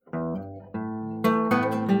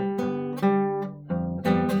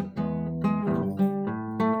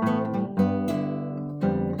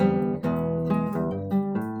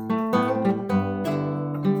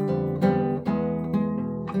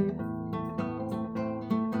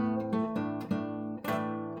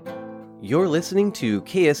You're listening to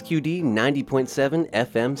KSQD 90.7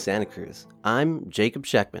 FM Santa Cruz. I'm Jacob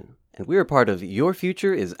Scheckman, and we're a part of Your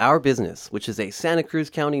Future is Our Business, which is a Santa Cruz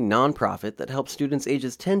County nonprofit that helps students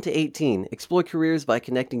ages 10 to 18 explore careers by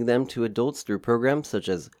connecting them to adults through programs such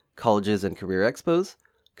as colleges and career expos,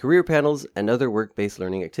 career panels, and other work-based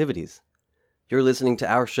learning activities. You're listening to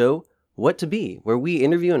our show, What to Be, where we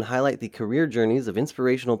interview and highlight the career journeys of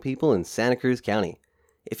inspirational people in Santa Cruz County.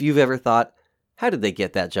 If you've ever thought, how did they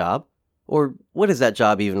get that job? Or what is that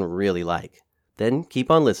job even really like? Then keep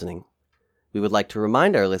on listening. We would like to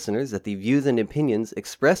remind our listeners that the views and opinions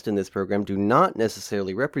expressed in this program do not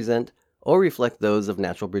necessarily represent or reflect those of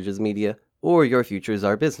Natural Bridges Media or Your Future is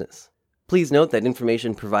Our Business. Please note that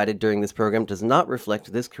information provided during this program does not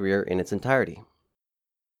reflect this career in its entirety.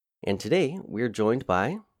 And today, we're joined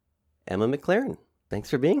by Emma McLaren. Thanks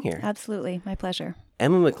for being here. Absolutely. My pleasure.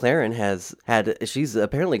 Emma McLaren she's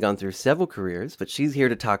apparently gone through several careers, but she's here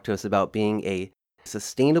to talk to us about being a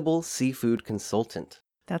sustainable seafood consultant.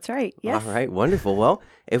 That's right. Yes. All right. Wonderful. Well,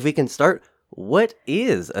 if we can start, what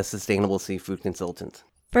is a sustainable seafood consultant?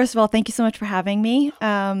 First of all, thank you so much for having me.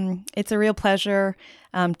 It's a real pleasure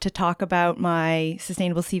to talk about my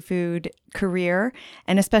sustainable seafood career,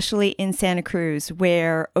 and especially in Santa Cruz,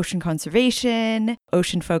 where ocean conservation,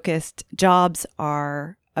 ocean-focused jobs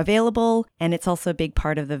are available, and it's also a big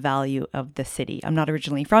part of the value of the city. I'm not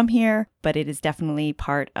originally from here, but it is definitely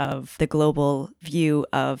part of the global view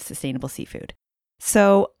of sustainable seafood.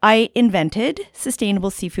 So I invented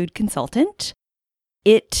Sustainable Seafood Consultant.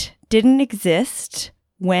 It didn't exist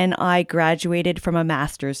when I graduated from a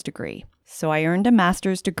master's degree. So I earned a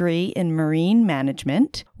master's degree in marine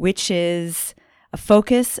management, which is a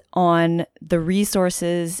focus on the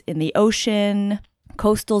resources in the ocean,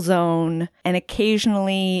 coastal zone, and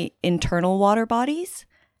occasionally internal water bodies.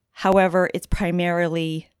 However, it's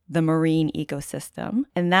primarily the marine ecosystem.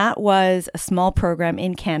 And that was a small program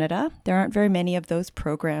in Canada. There aren't very many of those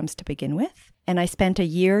programs to begin with. And I spent a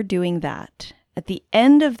year doing that. At the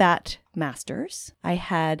end of that master's, I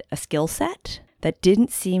had a skill set that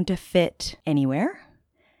didn't seem to fit anywhere.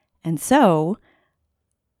 And so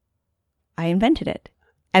I invented it.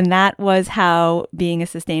 And that was how being a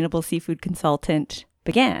sustainable seafood consultant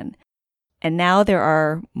began. And now there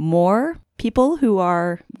are more people who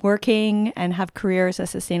are working and have careers as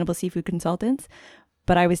sustainable seafood consultants.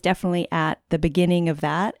 But I was definitely at the beginning of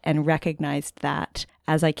that and recognized that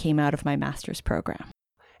as I came out of my master's program.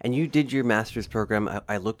 And you did your master's program.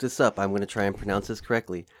 I looked this up. I'm going to try and pronounce this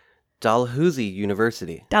correctly. Dalhousie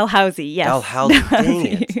University. Dalhousie, yes.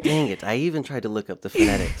 Dalhousie. Dang it. I even tried to look up the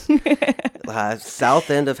phonetics. South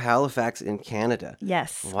end of Halifax in Canada.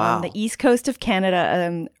 Yes. Wow. On the east coast of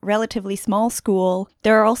Canada, relatively small school.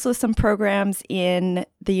 There are also some programs in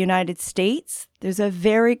the United States. There's a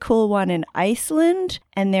very cool one in Iceland,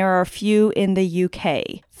 and there are a few in the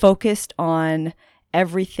UK focused on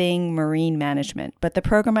everything marine management. But the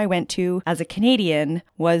program I went to as a Canadian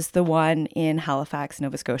was the one in Halifax,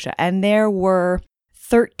 Nova Scotia. And there were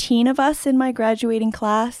 13 of us in my graduating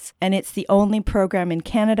class, and it's the only program in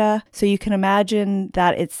Canada. So you can imagine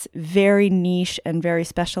that it's very niche and very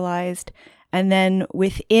specialized. And then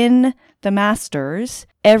within the master's,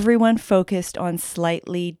 everyone focused on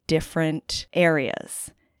slightly different areas.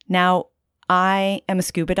 Now, I am a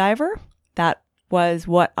scuba diver. That was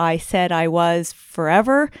what I said I was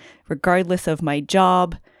forever, regardless of my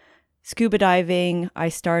job. Scuba diving, I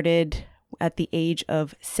started at the age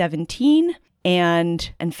of 17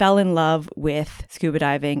 and fell in love with scuba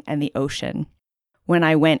diving and the ocean. When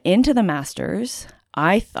I went into the master's,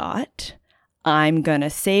 I thought, I'm going to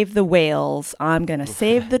save the whales, I'm going to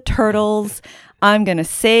save the turtles, I'm going to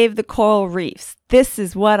save the coral reefs. This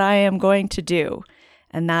is what I am going to do.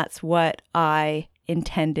 And that's what I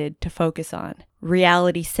intended to focus on.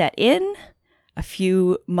 Reality set in a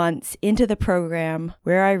few months into the program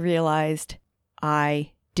where I realized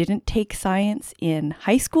I didn't take science in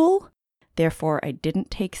high school. Therefore, I didn't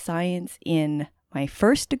take science in my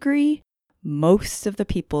first degree. Most of the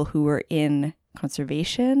people who were in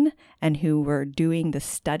conservation and who were doing the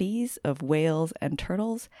studies of whales and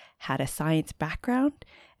turtles had a science background,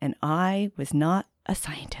 and I was not a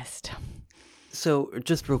scientist. So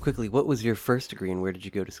just real quickly, what was your first degree and where did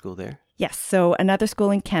you go to school there? Yes, so another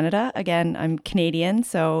school in Canada. Again, I'm Canadian,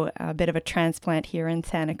 so a bit of a transplant here in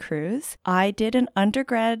Santa Cruz. I did an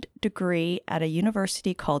undergrad degree at a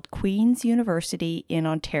university called Queen's University in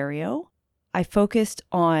Ontario. I focused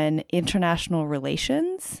on international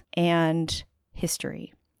relations and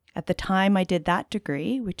history. At the time I did that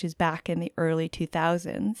degree, which is back in the early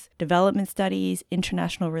 2000s, development studies,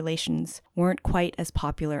 international relations weren't quite as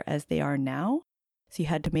popular as they are now. So you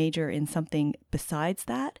had to major in something besides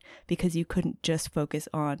that because you couldn't just focus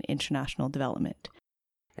on international development.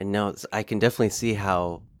 And now I can definitely see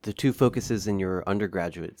how the two focuses in your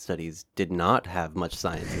undergraduate studies did not have much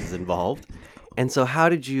sciences involved. And so how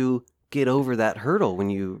did you get over that hurdle when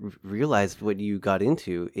you realized what you got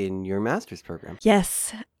into in your master's program?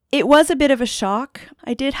 Yes, it was a bit of a shock.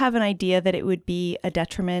 I did have an idea that it would be a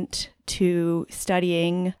detriment to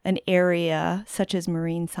studying an area such as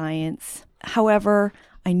marine science. However,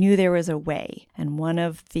 I knew there was a way. And one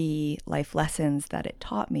of the life lessons that it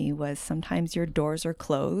taught me was sometimes your doors are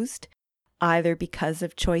closed, either because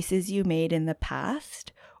of choices you made in the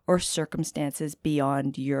past or circumstances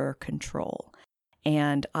beyond your control.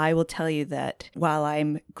 And I will tell you that while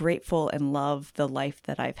I'm grateful and love the life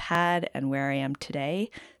that I've had and where I am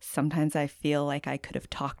today, sometimes I feel like I could have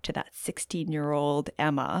talked to that 16-year-old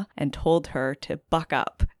Emma and told her to buck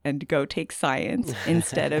up and go take science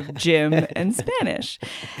instead of gym and Spanish.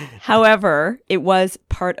 However, it was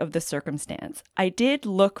part of the circumstance. I did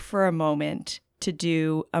look for a moment to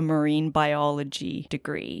do a marine biology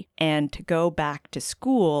degree and to go back to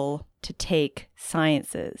school to take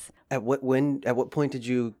sciences. At what point did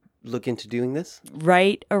you look into doing this?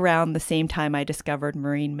 Right around the same time I discovered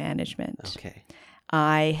marine management. Okay.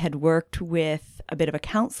 I had worked with a bit of a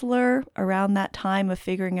counselor around that time of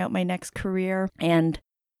figuring out my next career. And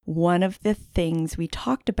one of the things we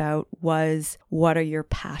talked about was, what are your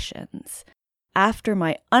passions? After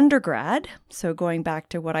my undergrad, so going back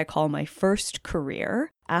to what I call my first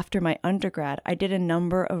career, after my undergrad, I did a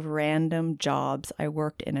number of random jobs. I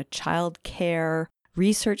worked in a child care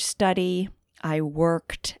research study. I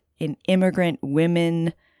worked in immigrant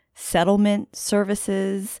women settlement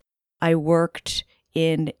services. I worked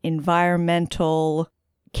in environmental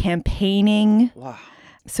campaigning. Wow.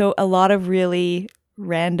 So a lot of really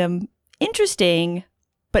random, interesting,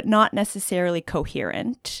 but not necessarily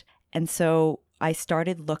coherent. And so I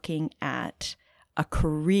started looking at a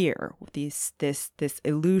career, this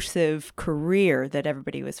elusive career that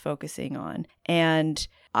everybody was focusing on. And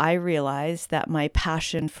I realized that my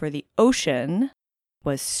passion for the ocean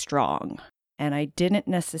was strong. And I didn't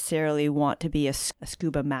necessarily want to be a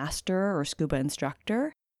scuba master or scuba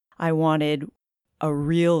instructor. I wanted a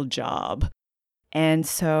real job. And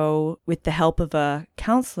so with the help of a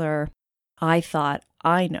counselor, I thought,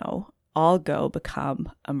 I know, I'll go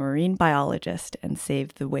become a marine biologist and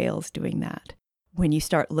save the whales doing that. When you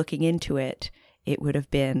start looking into it, it would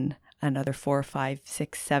have been another 4, 5,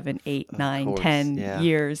 6, 7, 8, 9, 10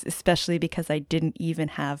 years, especially because I didn't even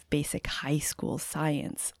have basic high school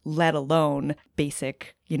science, let alone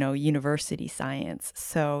basic, university science.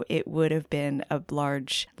 So it would have been a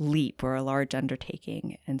large leap or a large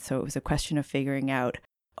undertaking. And so it was a question of figuring out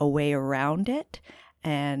a way around it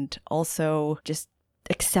and also just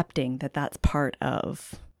accepting that that's part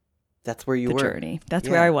of that's where you the were. Journey. That's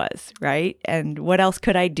where I was, right? And what else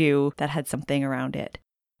could I do that had something around it?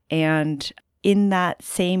 And in that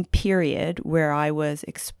same period where I was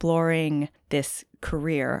exploring this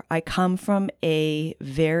career, I come from a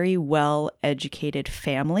very well-educated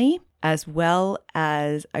family, as well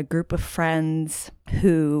as a group of friends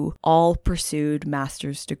who all pursued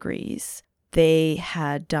master's degrees. They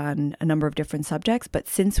had done a number of different subjects, but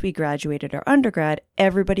since we graduated our undergrad,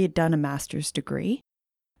 everybody had done a master's degree.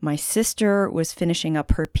 My sister was finishing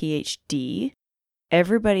up her PhD.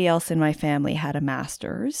 Everybody else in my family had a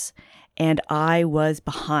master's, and I was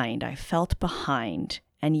behind. I felt behind,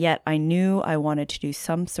 and yet I knew I wanted to do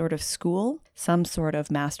some sort of school, some sort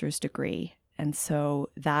of master's degree. And so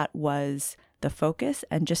that was the focus,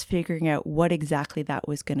 and just figuring out what exactly that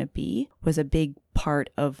was going to be was a big part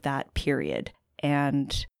of that period.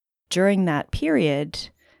 And during that period,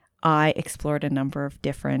 I explored a number of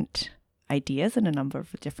different ideas and a number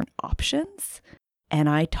of different options. And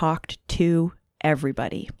I talked to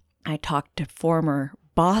everybody. I talked to former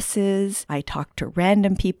bosses. I talked to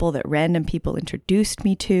random people that random people introduced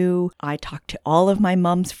me to. I talked to all of my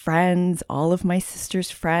mom's friends, all of my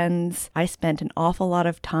sister's friends. I spent an awful lot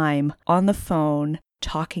of time on the phone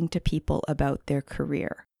talking to people about their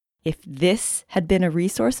career. If this had been a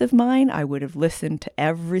resource of mine, I would have listened to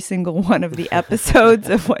every single one of the episodes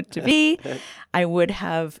of What to Be. I would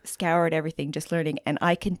have scoured everything, just learning. And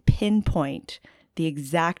I can pinpoint the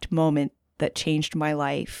exact moment that changed my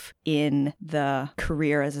life in the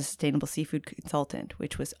career as a sustainable seafood consultant,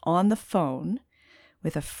 which was on the phone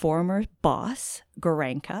with a former boss,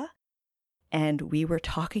 Goranka. And we were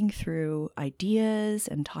talking through ideas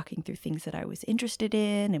and talking through things that I was interested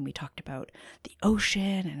in. And we talked about the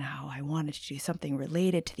ocean and how I wanted to do something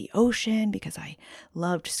related to the ocean because I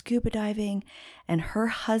loved scuba diving. And her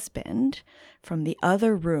husband from the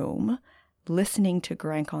other room listening to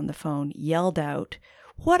Grank on the phone, yelled out,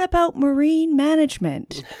 "What about marine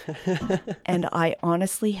management?" And I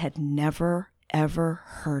honestly had never, ever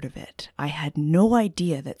heard of it. I had no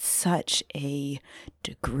idea that such a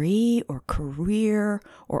degree or career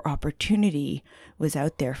or opportunity was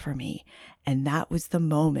out there for me. And that was the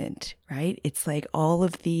moment, right? It's like all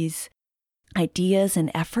of these ideas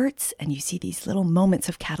and efforts, and you see these little moments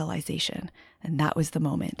of catalyzation. And that was the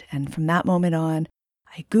moment. And from that moment on,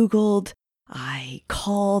 I Googled, I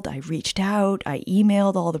called, I reached out, I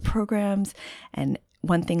emailed all the programs, and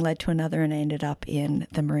one thing led to another, and I ended up in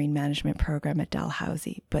the marine management program at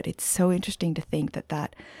Dalhousie. But it's so interesting to think that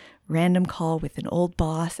that random call with an old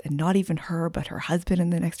boss, and not even her, but her husband in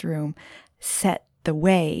the next room, set the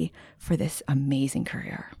way for this amazing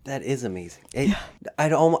career. That is amazing.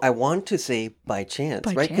 I want to say by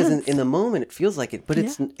chance, right? Because in the moment it feels like it, but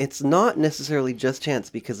it's not necessarily just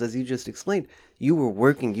chance, because as you just explained, you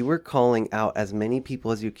were calling out as many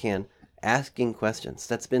people as you can, asking questions.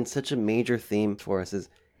 That's been such a major theme for us, is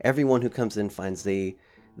everyone who comes in finds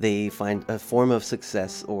they find a form of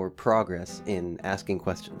success or progress in asking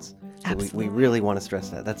questions. So we really want to stress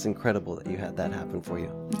that. That's incredible that you had that happen for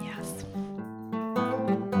you. Yes.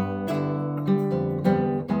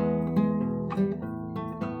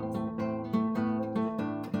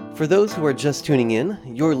 For those who are just tuning in,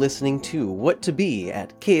 you're listening to What to Be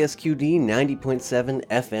at KSQD 90.7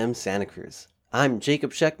 FM Santa Cruz. I'm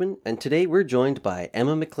Jacob Sheckman, and today we're joined by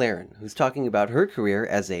Emma McLaren, who's talking about her career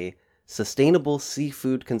as a sustainable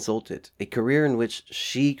seafood consultant, a career in which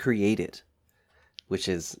she created, which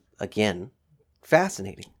is, again,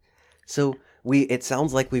 fascinating. So it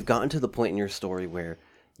sounds like we've gotten to the point in your story where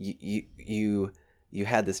you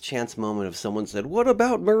had this chance moment of someone said, "What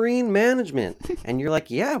about marine management?" And you're like,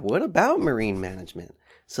 "Yeah, what about marine management?"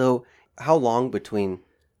 So how long between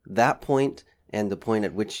that point and the point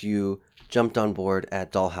at which you jumped on board at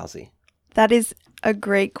Dalhousie? That is a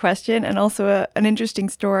great question, and also an interesting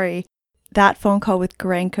story. That phone call with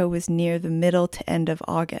Granco was near the middle to end of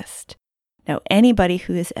August. Now, anybody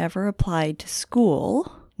who has ever applied to school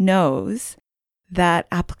knows that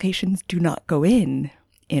applications do not go in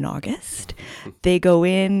August. They go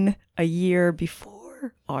in a year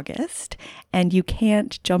before August, and you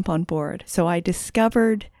can't jump on board. So I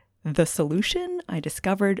discovered the solution. I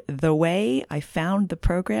discovered the way. I found the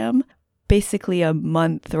program basically a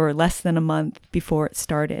month or less than a month before it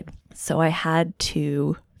started. So I had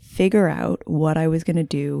to figure out what I was going to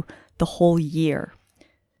do the whole year.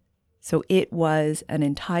 So it was an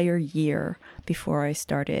entire year before I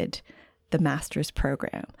started the master's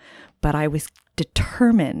program. But I was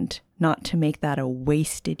determined not to make that a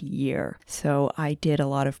wasted year. So I did a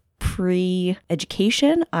lot of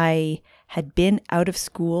pre-education. I had been out of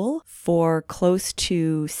school for close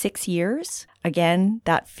to 6 years. Again,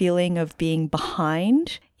 that feeling of being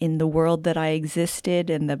behind in the world that I existed,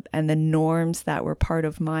 and the norms that were part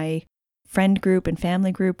of my friend group and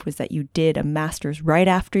family group was that you did a master's right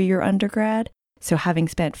after your undergrad. So having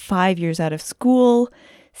spent 5 years out of school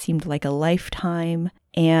seemed like a lifetime.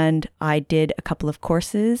 And I did a couple of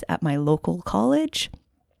courses at my local college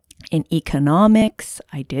in economics.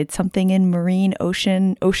 I did something in marine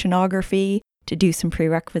oceanography to do some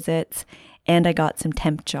prerequisites. And I got some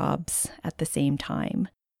temp jobs at the same time.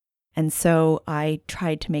 And so I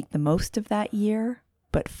tried to make the most of that year,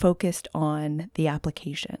 but focused on the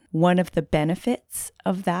application. One of the benefits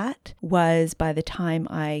of that was by the time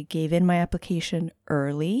I gave in my application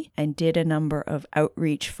early and did a number of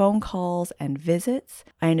outreach phone calls and visits,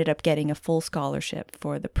 I ended up getting a full scholarship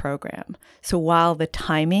for the program. So while the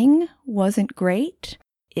timing wasn't great,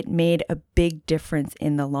 it made a big difference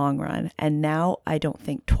in the long run. And now I don't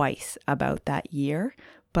think twice about that year,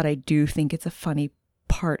 but I do think it's a funny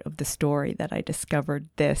part of the story that I discovered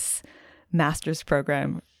this master's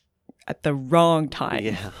program at the wrong time.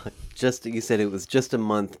 Yeah, you said it was just a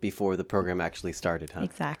month before the program actually started, huh?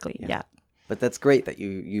 Exactly, yeah. But that's great that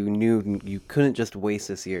you knew you couldn't just waste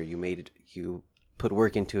this year. You put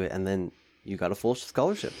work into it, and then you got a full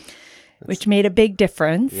scholarship. Which made a big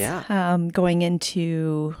difference. Yeah. Going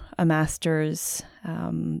into a master's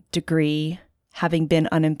degree, having been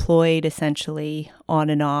unemployed essentially on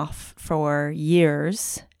and off for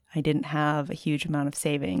years, I didn't have a huge amount of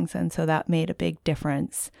savings, and so that made a big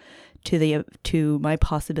difference to my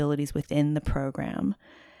possibilities within the program.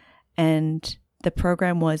 And the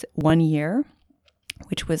program was 1 year,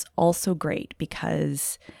 which was also great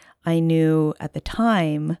because I knew at the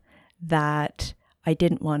time that I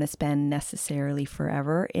didn't want to spend necessarily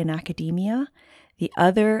forever in academia. The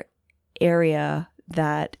other area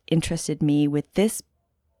that interested me with this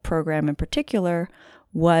program in particular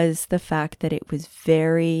was the fact that it was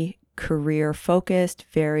very career focused,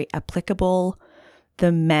 very applicable.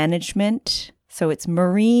 The management, so it's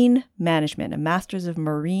marine management, a master's of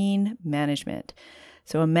marine management.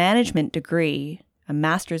 So a management degree, a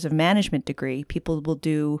master's of management degree, people will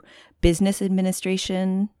do business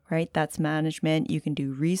administration, right? That's management. You can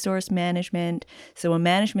do resource management. So a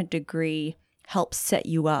management degree helps set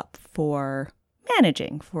you up for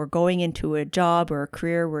managing, for going into a job or a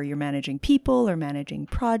career where you're managing people or managing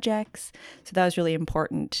projects. So that was really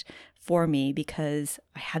important for me because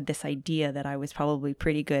I had this idea that I was probably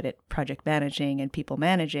pretty good at project managing and people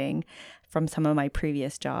managing from some of my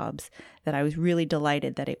previous jobs, that I was really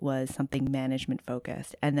delighted that it was something management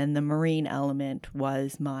focused. And then the marine element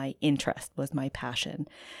was my interest, was my passion.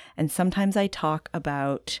 And sometimes I talk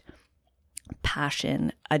about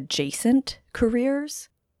passion adjacent careers.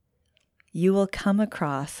 You will come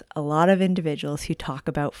across a lot of individuals who talk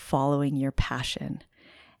about following your passion.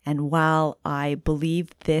 And while I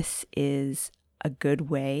believe this is a good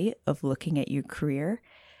way of looking at your career,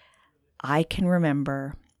 I can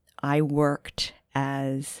remember I worked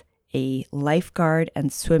as a lifeguard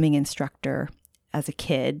and swimming instructor as a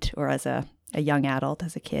kid, or as a young adult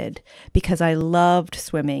as a kid, because I loved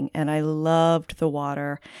swimming and I loved the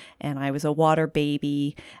water and I was a water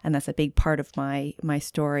baby, and that's a big part of my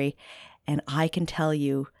story. And I can tell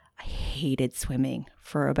you, I hated swimming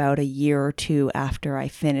for about a year or two after I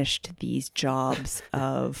finished these jobs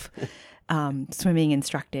of swimming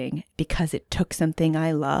instructing, because it took something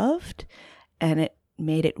I loved and it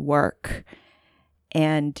made it work.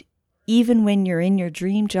 And even when you're in your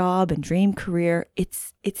dream job and dream career,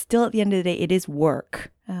 it's still, at the end of the day, it is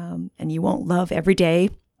work. And you won't love every day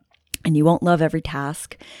and you won't love every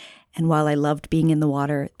task. And while I loved being in the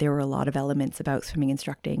water, there were a lot of elements about swimming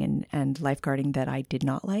instructing and lifeguarding that I did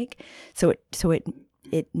not like. So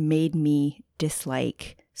it made me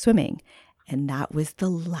dislike swimming. And that was the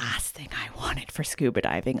last thing I wanted for scuba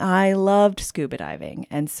diving. I loved scuba diving.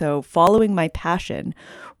 And so following my passion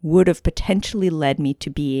would have potentially led me to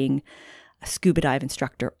being a scuba dive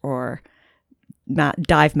instructor or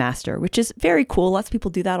dive master, which is very cool. Lots of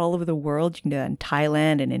people do that all over the world. You can do that in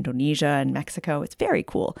Thailand and Indonesia and Mexico. It's very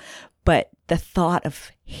cool. But the thought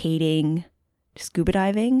of hating scuba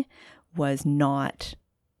diving was not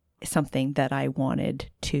something that I wanted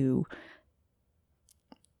to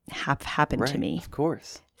have happen to me. Of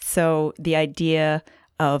course. So the idea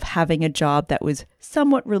of having a job that was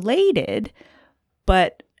somewhat related,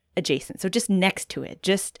 but adjacent. So just next to it,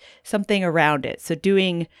 just something around it. So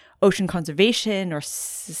doing ocean conservation or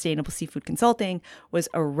sustainable seafood consulting was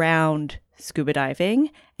around scuba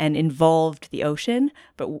diving and involved the ocean,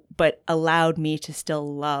 but allowed me to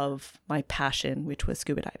still love my passion, which was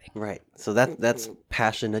scuba diving. Right. So that's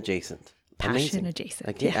passion adjacent. Passion Amazing. adjacent.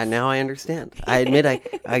 Okay, Yes. and now I understand. I admit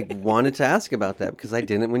I wanted to ask about that because I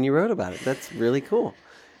didn't when you wrote about it. That's really cool.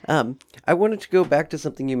 I wanted to go back to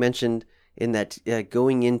something you mentioned in that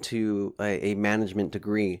going into a management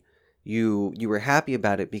degree, you were happy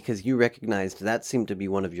about it because you recognized that seemed to be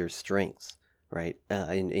one of your strengths, right?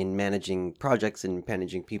 In managing projects and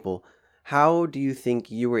managing people. How do you think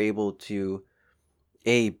you were able to,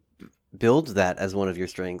 A, build that as one of your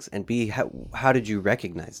strengths, and B, how did you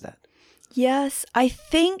recognize that? Yes, I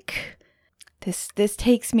think this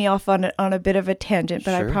takes me off on a bit of a tangent,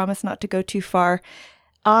 but Sure. I promise not to go too far.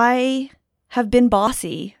 I have been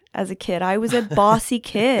bossy as a kid. I was a bossy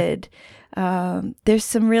kid. There's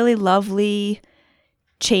some really lovely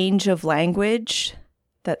change of language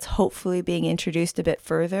that's hopefully being introduced a bit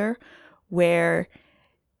further, where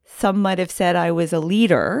some might have said I was a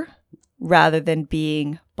leader rather than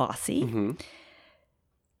being bossy. Mm-hmm.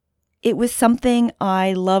 It was something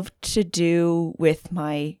I loved to do with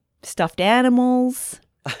my stuffed animals.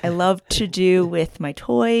 I loved to do with my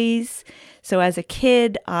toys. So as a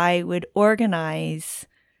kid, I would organize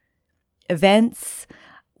events.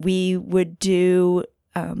 We would do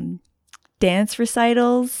dance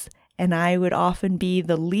recitals, and I would often be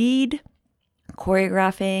the lead,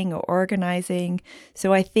 choreographing or organizing.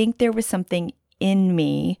 So I think there was something in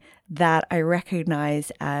me that I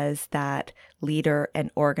recognize as that leader and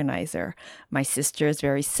organizer. My sister is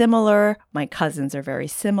very similar. My cousins are very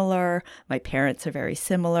similar. My parents are very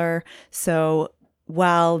similar. So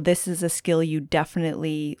while this is a skill you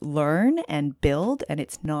definitely learn and build, and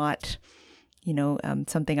it's not,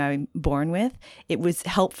 something I'm born with, it was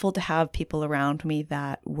helpful to have people around me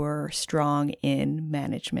that were strong in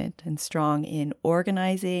management and strong in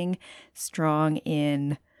organizing, strong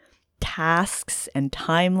in tasks and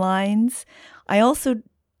timelines. I also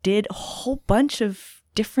did a whole bunch of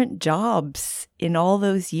different jobs in all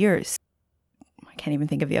those years. I can't even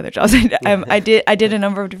think of the other jobs. I did a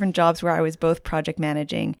number of different jobs where I was both project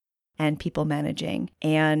managing and people managing.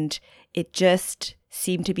 And it just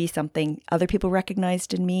seemed to be something other people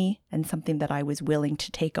recognized in me and something that I was willing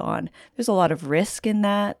to take on. There's a lot of risk in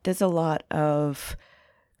that. There's a lot of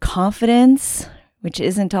confidence, which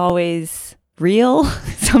isn't always real.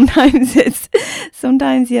 Sometimes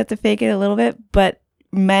you have to fake it a little bit, but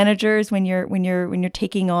managers, when you're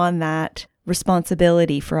taking on that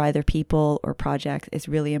responsibility for either people or projects, it's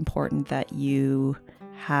really important that you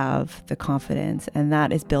have the confidence, and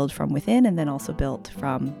that is built from within and then also built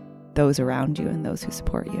from those around you and those who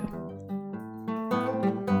support you.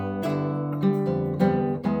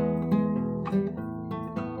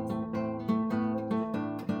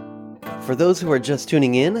 For those who are just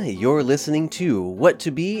tuning in, you're listening to What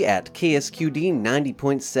to Be at KSQD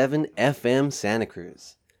 90.7 FM Santa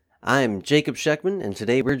Cruz. I'm Jacob Scheckman, and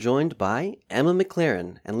today we're joined by Emma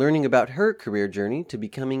McLaren and learning about her career journey to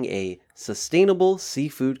becoming a sustainable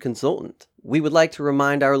seafood consultant. We would like to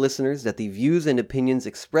remind our listeners that the views and opinions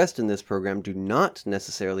expressed in this program do not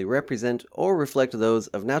necessarily represent or reflect those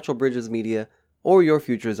of Natural Bridges Media or Your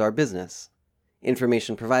Future is Our Business.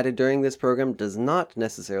 Information provided during this program does not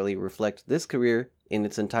necessarily reflect this career in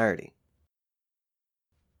its entirety.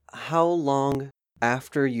 How long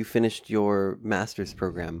after you finished your master's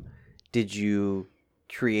program did you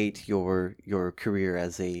create your career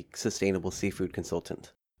as a sustainable seafood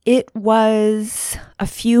consultant? It was a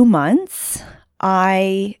few months.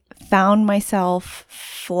 I found myself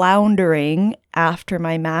floundering after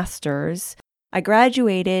my master's. I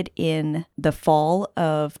graduated in the fall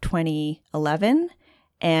of 2011,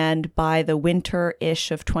 and by the winter-ish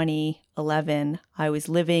of 2011, I was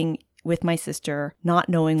living with my sister, not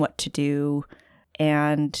knowing what to do,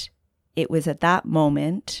 and it was at that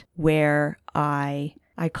moment where I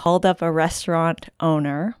called up a restaurant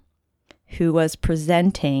owner who was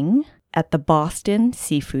presenting at the Boston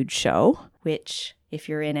Seafood Show, which, if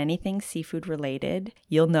you're in anything seafood related,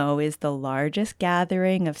 you'll know is the largest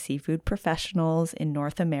gathering of seafood professionals in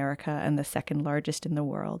North America and the second largest in the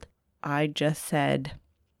world. I just said,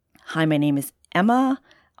 "Hi, my name is Emma.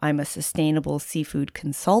 I'm a sustainable seafood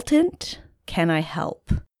consultant. Can I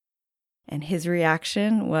help?" And his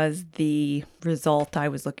reaction was the result I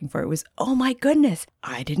was looking for. It was, "Oh my goodness,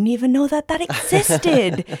 I didn't even know that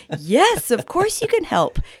existed. Yes, of course you can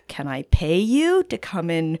help. Can I pay you to come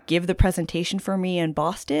and give the presentation for me in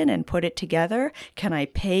Boston and put it together? Can I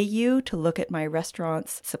pay you to look at my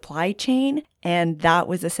restaurant's supply chain?" And that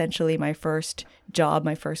was essentially my first job,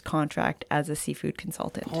 my first contract as a seafood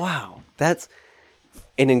consultant. Wow, that's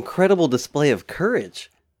an incredible display of courage.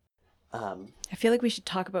 I feel like we should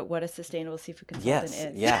talk about what a sustainable seafood consultant is.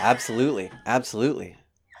 Yeah, absolutely. Absolutely.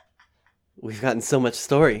 We've gotten so much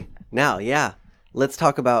story. Now, yeah. Let's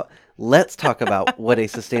talk about what a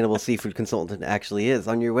sustainable seafood consultant actually is.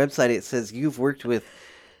 On your website, it says you've worked with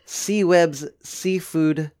SeaWeb's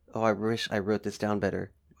Seafood. Oh, I wish I wrote this down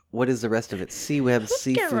better. What is the rest of it? SeaWeb's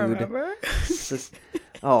Seafood. Can't remember.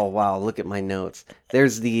 Oh, wow. Look at my notes.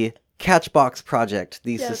 There's the Catchbox Project,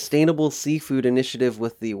 the Sustainable Seafood Initiative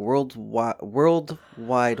with the Worldwide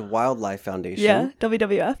Wildlife Foundation. Yeah,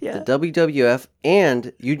 WWF, yeah. The WWF,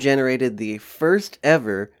 and you generated the first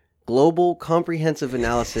ever global comprehensive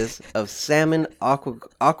analysis of salmon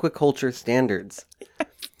aquaculture standards.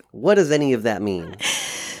 What does any of that mean?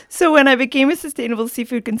 So when I became a sustainable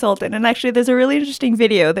seafood consultant, and actually there's a really interesting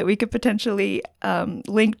video that we could potentially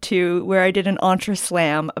link to where I did an entre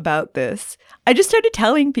slam about this. I just started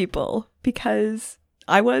telling people because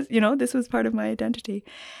I was, this was part of my identity.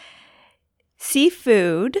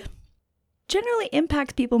 Seafood generally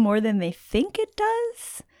impacts people more than they think it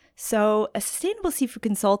does. So a sustainable seafood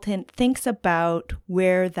consultant thinks about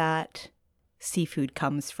where that seafood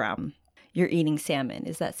comes from. You're eating salmon.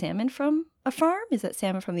 Is that salmon from a farm? Is that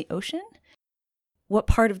salmon from the ocean? What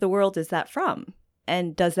part of the world is that from?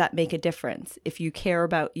 And does that make a difference? If you care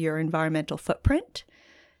about your environmental footprint,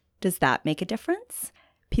 does that make a difference?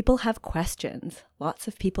 People have questions. Lots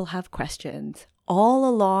of people have questions all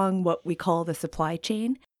along what we call the supply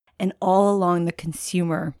chain and all along the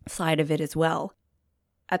consumer side of it as well.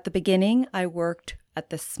 At the beginning, I worked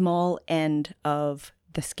at the small end of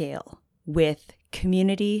the scale with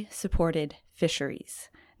community-supported fisheries.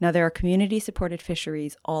 Now, there are community-supported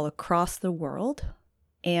fisheries all across the world,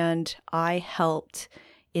 and I helped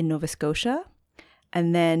in Nova Scotia,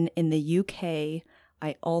 and then in the UK,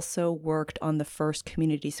 I also worked on the first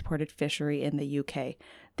community-supported fishery in the UK.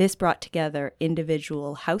 This brought together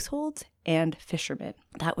individual households and fishermen.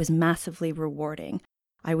 That was massively rewarding.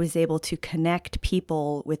 I was able to connect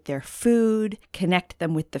people with their food, connect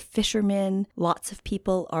them with the fishermen. Lots of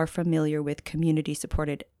people are familiar with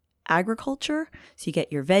community-supported agriculture. So you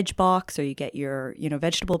get your veg box or you get your,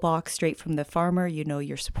 vegetable box straight from the farmer.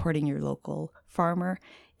 You're supporting your local farmer.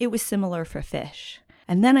 It was similar for fish.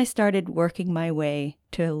 And then I started working my way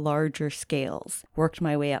to larger scales, worked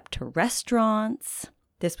my way up to restaurants.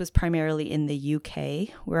 This was primarily in the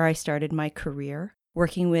UK, where I started my career,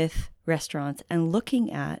 working with restaurants and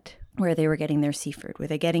looking at where they were getting their seafood. Were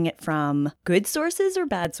they getting it from good sources or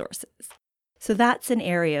bad sources? So that's an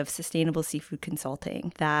area of sustainable seafood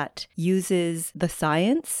consulting that uses the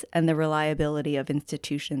science and the reliability of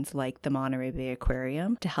institutions like the Monterey Bay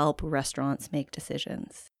Aquarium to help restaurants make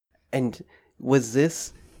decisions. And was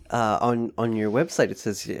this on your website? It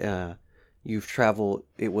says you've traveled,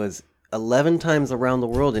 it was 11 times around the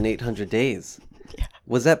world in 800 days. Yeah.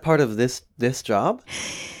 Was that part of this job?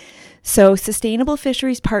 So Sustainable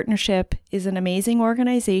Fisheries Partnership is an amazing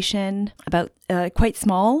organization, about quite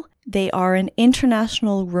small. They are an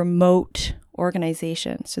international remote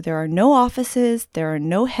organization. So there are no offices, there are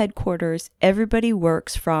no headquarters. Everybody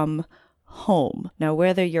works from home. Now,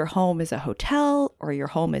 whether your home is a hotel or your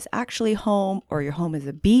home is actually home or your home is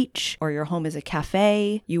a beach or your home is a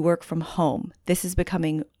cafe, you work from home. This is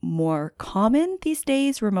becoming more common these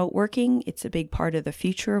days, remote working. It's a big part of the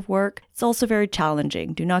future of work. It's also very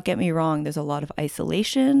challenging. Do not get me wrong. There's a lot of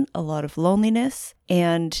isolation, a lot of loneliness,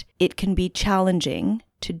 and it can be challenging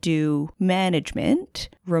to do management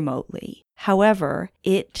remotely. However,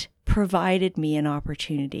 it provided me an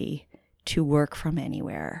opportunity to work from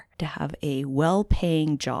anywhere, to have a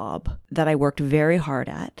well-paying job that I worked very hard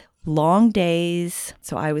at. Long days,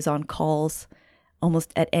 so I was on calls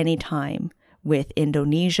almost at any time with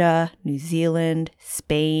Indonesia, New Zealand,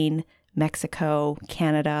 Spain, Mexico,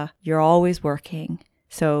 Canada. You're always working.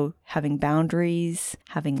 So having boundaries,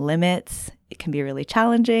 having limits, it can be really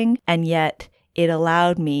challenging. And yet it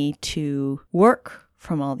allowed me to work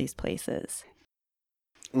from all these places.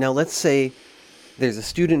 Now let's say there's a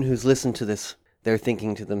student who's listened to this. They're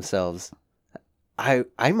thinking to themselves, I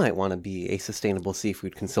might want to be a sustainable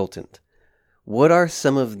seafood consultant. What are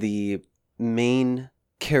some of the main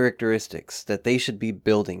characteristics that they should be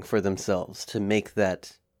building for themselves to make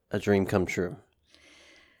that a dream come true?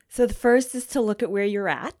 So the first is to look at where you're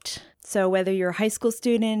at. So whether you're a high school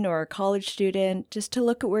student or a college student, just to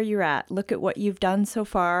look at where you're at, look at what you've done so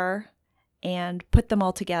far and put them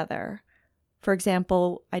all together. For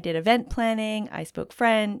example, I did event planning, I spoke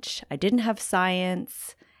French, I didn't have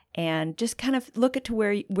science, and just kind of look at to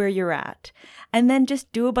where you're at. And then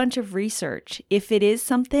just do a bunch of research. If it is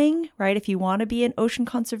something, right, if you want to be in ocean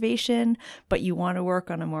conservation, but you want to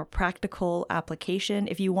work on a more practical application,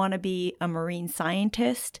 if you want to be a marine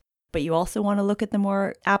scientist, but you also want to look at the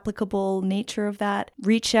more applicable nature of that,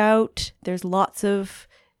 reach out. There's lots of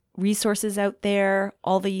resources out there,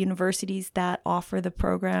 all the universities that offer the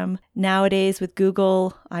program. Nowadays with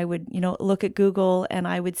Google, I would, look at Google and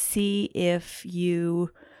I would see if you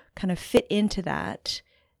kind of fit into that.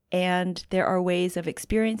 And there are ways of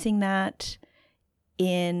experiencing that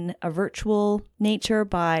in a virtual nature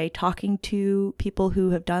by talking to people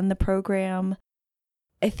who have done the program.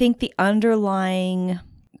 I think the underlying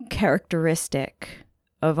characteristic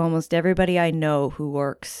of almost everybody I know who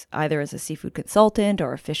works either as a seafood consultant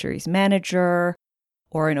or a fisheries manager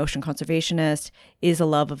or an ocean conservationist is a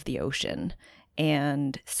love of the ocean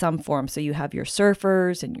and some form. So you have your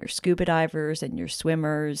surfers and your scuba divers and your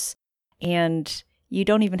swimmers, and you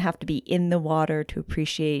don't even have to be in the water to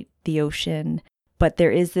appreciate the ocean, but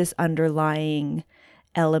there is this underlying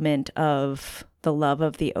element of the love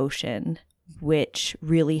of the ocean, which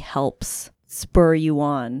really helps spur you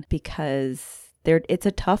on because it's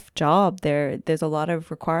a tough job. There's a lot of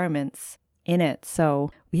requirements in it.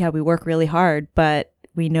 So we work really hard, but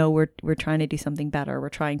we know we're trying to do something better. We're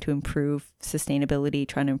trying to improve sustainability,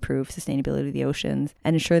 of the oceans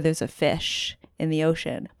and ensure there's a fish in the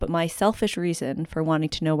ocean. But my selfish reason for wanting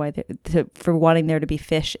to know for wanting there to be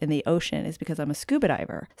fish in the ocean is because I'm a scuba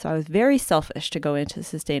diver. So I was very selfish to go into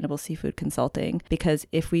sustainable seafood consulting because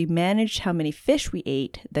if we managed how many fish we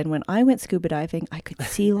ate, then when I went scuba diving, I could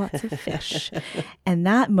see lots of fish. And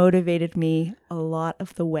that motivated me a lot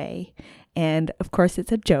of the way. And of course,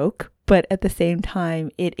 it's a joke, but at the same time,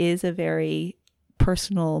 it is a very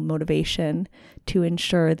personal motivation to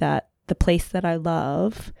ensure that the place that I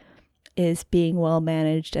love is being well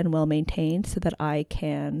managed and well maintained so that I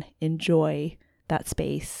can enjoy that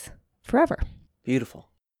space forever. Beautiful.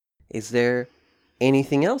 Is there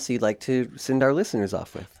anything else you'd like to send our listeners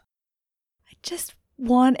off with? I just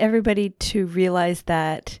want everybody to realize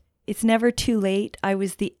that it's never too late. I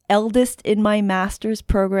was the eldest in my master's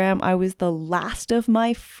program. I was the last of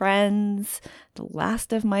my friends, the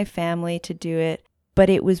last of my family to do it, but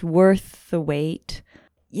it was worth the wait.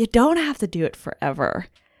 you don't have to do it forever.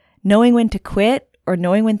 Knowing when to quit or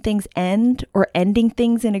knowing when things end or ending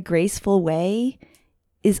things in a graceful way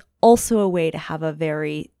is also a way to have a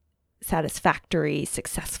very satisfactory,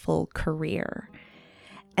 successful career.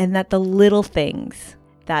 And that the little things,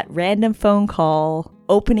 that random phone call,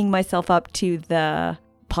 opening myself up to the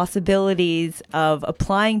possibilities of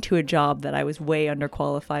applying to a job that I was way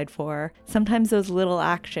underqualified for, sometimes those little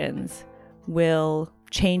actions will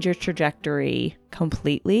change your trajectory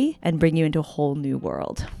completely and bring you into a whole new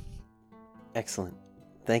world. Excellent.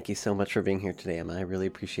 Thank you so much for being here today, Emma. I really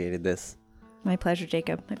appreciated this. My pleasure,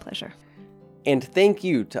 Jacob. My pleasure. And thank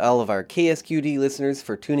you to all of our KSQD listeners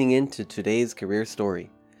for tuning in to today's career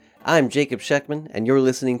story. I'm Jacob Scheckman, and you're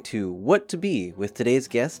listening to What to Be with today's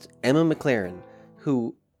guest, Emma McLaren,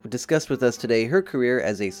 who discussed with us today her career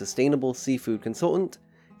as a sustainable seafood consultant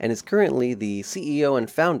and is currently the CEO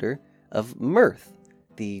and founder of Mirth,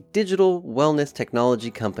 the digital wellness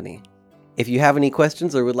technology company. If you have any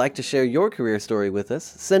questions or would like to share your career story with us,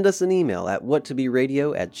 send us an email at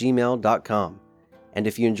whattoberadio@gmail.com. And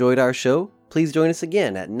if you enjoyed our show, please join us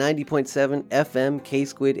again at 90.7 FM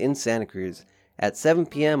K-Squid in Santa Cruz at 7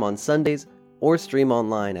 p.m. on Sundays or stream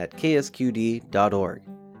online at ksqd.org.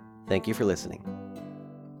 Thank you for listening.